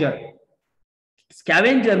 scavenger.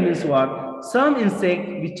 Scavenger means what? Some insects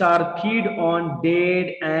which are feed on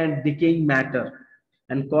dead and decaying matter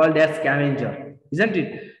and called as scavenger, isn't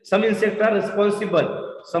it? Some insects are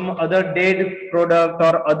responsible, some other dead product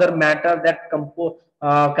or other matter that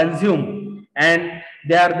consume, and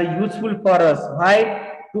they are the useful for us.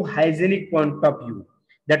 Why? To hygienic point of view,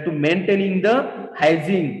 that to maintaining the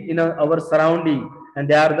hygiene in our surrounding, and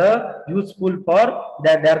they are the useful for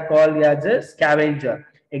that. They are called as a scavenger.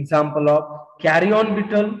 Example of carrion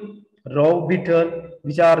beetle, row beetle,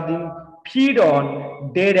 which are the feed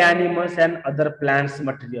on dead animals and other plants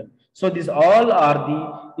material. So these all are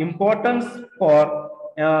the importance for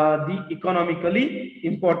the economically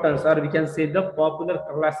importance, or we can say the popular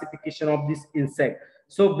classification of this insect.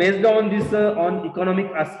 So based on this on economic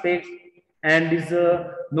aspects and this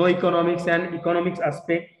no economics and economics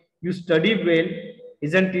aspect, you study well,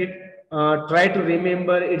 isn't it? Try to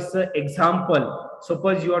remember its example.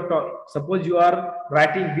 Suppose you are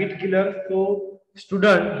writing weed killer, so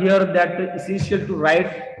student here that essential to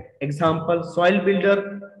write example, soil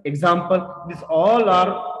builder example. These all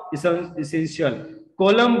are essential.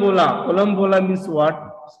 Columbola means what?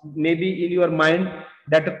 Maybe in your mind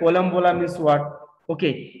that columbola means what?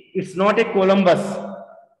 Okay, it's not a Columbus,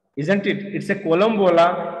 isn't it? It's a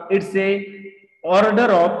columbola. It's a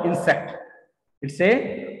order of insect. It's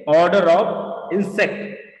a order of insect.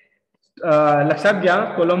 लक्षात घ्या,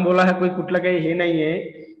 कोलंबोला हा कोई कुठला काही हे नाहीये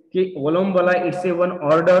की कोलंबोला it's a one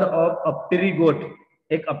order of अपटेरिगोट.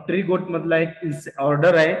 एक अपटेरिगोट मधला एक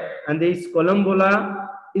ऑर्डर आहे. and this columbola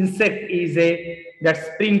insect is a that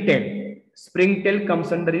springtail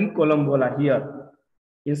comes under in columbola here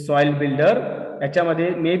in soil builder. याच्यामध्ये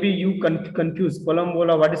maybe you confuse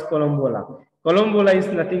columbola. What is columbola? Columbola is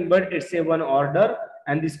nothing but it's a one order,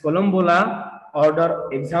 and this columbola order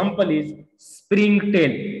example is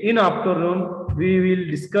springtail. In afternoon we will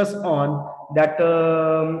discuss on that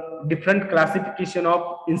different classification of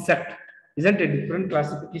insect, isn't it? Different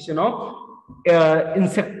classification of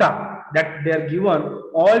insecta that they are given,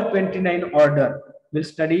 all 29 order. We'll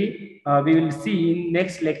study, we will see in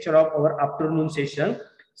next lecture of our afternoon session.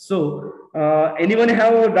 So anyone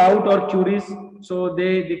have a doubt or queries, so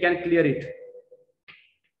they can clear it.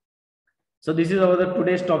 So this is our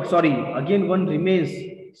today's talk. Sorry, again one remains.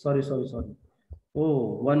 Sorry.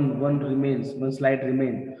 Oh, one remains, one slide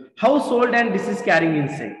remains. Household and disease carrying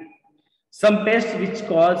insect. Some pests which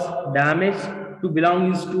cause damage to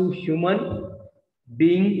belongings to human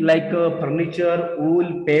being, like furniture,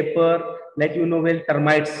 wool, paper, like you know well,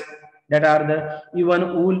 termites, that are the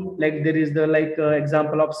even wool, like there is the like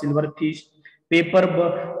example of silverfish.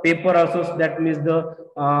 Paper also, that means the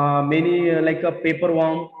many like a paper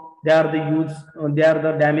worm. They are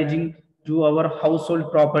the damaging to our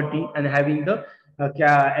household property and having the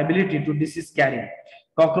ability to disease carrying.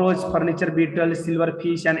 Cockroach, furniture beetle,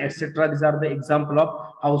 silverfish, and etc. These are the example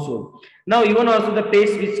of household. Now even also the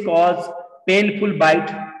pests which cause painful bite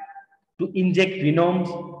to inject venoms,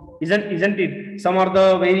 isn't it? Some are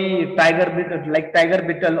the very tiger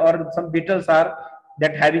beetle, or some beetles are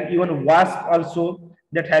that having even wasp also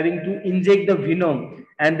that having to inject the venom,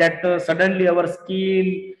 and that suddenly our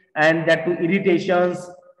skin, and that to irritations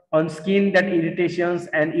on skin, that irritations,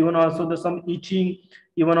 and even also the some itching,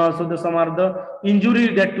 even also the some are the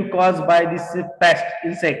injury that to cause by this pest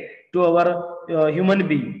insect to our human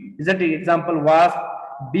being, isn't it? Example, wasp,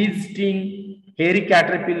 bee sting, hairy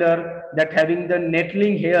caterpillar that having the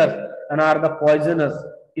nettling hairs and are the poisonous,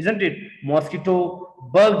 isn't it? Mosquito,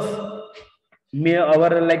 bugs,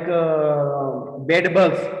 our like bed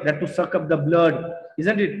bugs that to suck up the blood,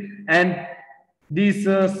 isn't it? And these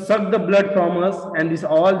suck the blood from us, and this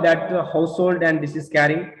all that household and disease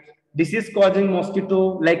carrying. Disease causing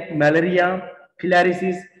mosquito like malaria,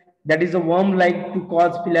 filariasis, that is a worm like to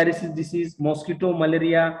cause filariasis disease. Mosquito,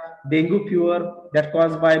 malaria, dengue fever that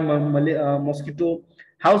caused by mosquito.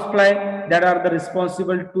 Housefly that are the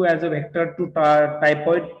responsible to as a vector to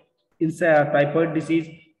typhoid disease.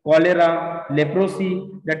 Cholera, leprosy,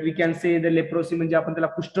 that we can say the leprosy म्हणजे आपण त्याला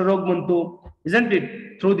कुष्ठरोग म्हणतो, isn't it?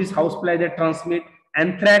 Through this housefly they transmit.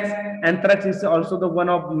 Anthrax is also the one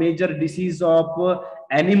of major disease of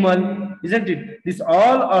animal, isn't it? This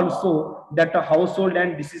all also that a household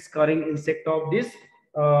and disease carrying insect of this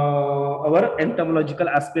our entomological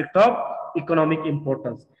aspect of economic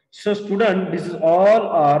importance. So student, this is all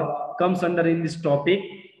are comes under in this topic.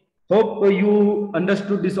 Hope you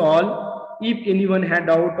understood this all. If anyone had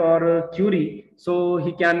doubt or query, so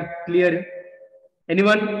he can clear.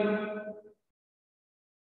 Anyone?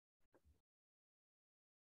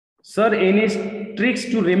 Sir, any tricks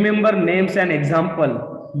to remember names and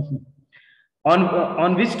example?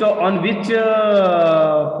 on which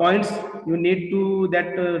points you need to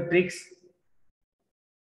that tricks?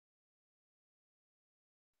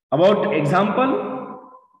 About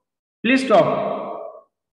example? Please talk.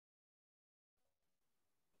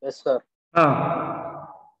 Yes, sir.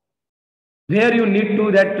 Where you need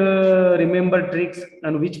to that remember tricks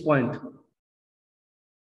and which point?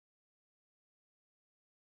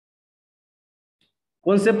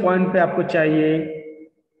 कौन से point पे आपको चाहिए?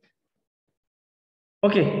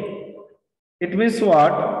 Okay, it means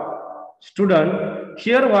what, student?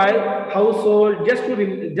 Here why household, just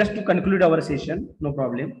to conclude our session, no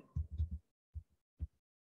problem.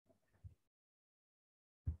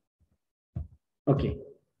 Okay.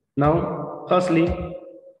 Now, firstly,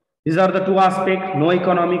 these are the two aspects. No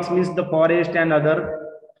economics means the forest and other.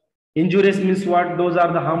 Injurious means what? Those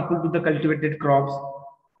are the harmful to the cultivated crops.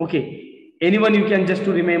 Okay. Anyone you can just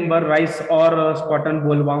to remember rice or cotton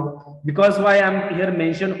bollworm. Because why I'm here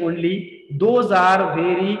mention only those are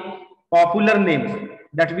very popular names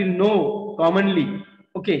that we know commonly.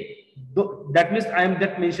 Okay. That means I am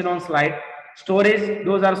that mention on slide. Storage,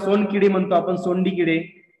 those are सोन किडे म्हणतो आपण सोंडी किडे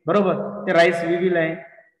बरोबर ते rice weevil आहे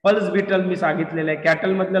pulse beetle मी सांगितलेलं आहे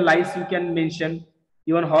cattle मधलं lice you can mention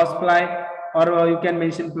even horse fly or you can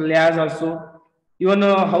mention playas also, even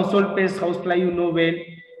household pest housefly you know well,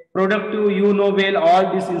 productive you know well all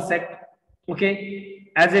this insect. Okay,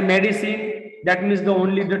 as a medicine that means the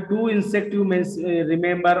only the two insect you may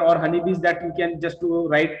remember or honeybees that you can just to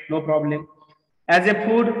write, no problem. As a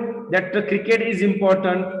food that the cricket is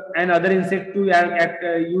important and other insect to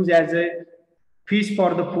use as a fish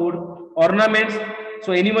for the food. Ornaments,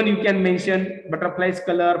 so anyone you can mention, butterflies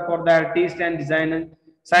color for the artist and designer.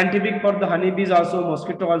 Scientific for the honeybees also,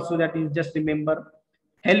 mosquito also, that you just remember.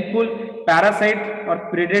 Helpful, parasite or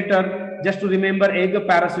predator, just to remember egg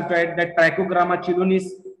parasitoid, that Trichogramma chilonis,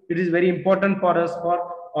 it is very important for us for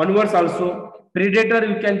onwards also. Predator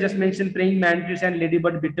you can just mention praying mantis and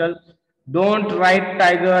ladybird beetle. Don't write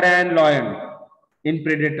tiger and lion in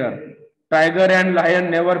predator. Tiger and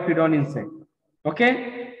lion never feed on insect.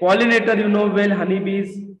 Okay, pollinator you know well,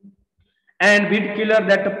 honeybees. And weed killer,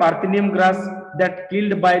 that Parthenium grass that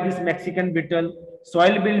killed by this Mexican beetle.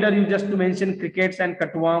 Soil builder you just to mention crickets and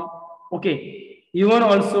cutworm. Okay, even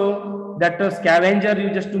also that scavenger you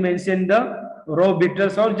just to mention the raw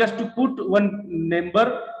beetles, or just to put one name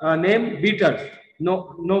beetles,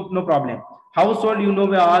 no problem. Household you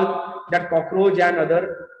know all, that cockroach and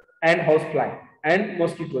other, and housefly and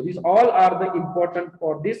mosquito. These all are the important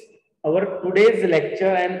for this our today's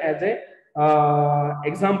lecture and as a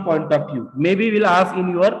exam point of view. Maybe we'll ask in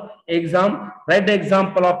your exam, write the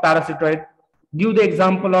example of parasitoid, give the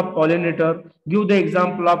example of pollinator, give the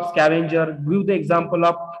example of scavenger, give the example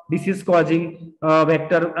of disease causing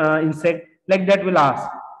vector insect, like that we'll ask.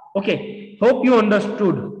 Okay, hope you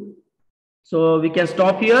understood. So we can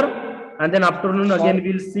stop here and then afternoon again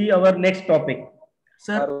we'll see our next topic.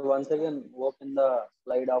 Sir, once again open the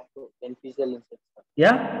slide of beneficial insects.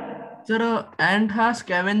 Yeah. Sir, ant हा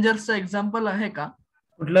scavengerचा example आहे का?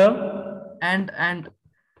 कुठलं? Ant.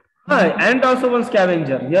 Ant also one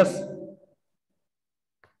scavenger. Yes.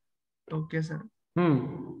 Okay, sir.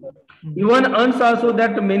 Even ants also,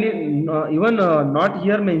 that many even not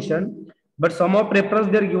here mentioned, but some of preference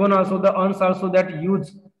they're given also the ants also that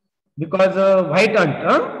use, because white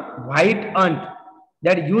ant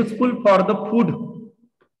that useful for the food.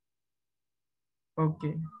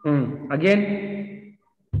 Okay. Again.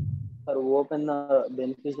 Sir, open the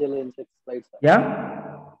beneficial insect slide. Sir.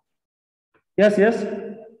 Yeah. Yes.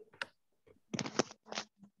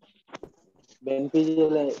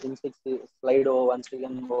 Beneficial insect slide once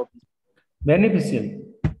again open. Beneficial.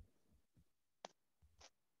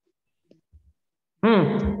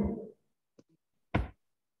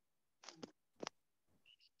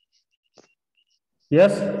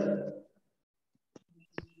 Yes.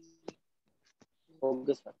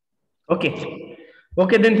 Okay, sir.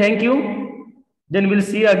 Okay, then thank you. Then we'll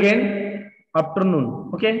see again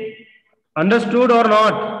afternoon. Okay, understood or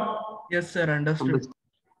not? Yes, sir, understood.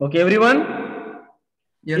 Okay, everyone.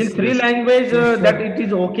 Yes, in three languages yes, that it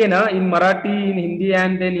is okay na, in Marathi, in Hindi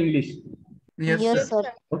and then English. Yes, Yes, sir.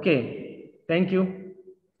 sir. Okay, thank you.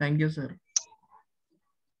 Thank you, sir.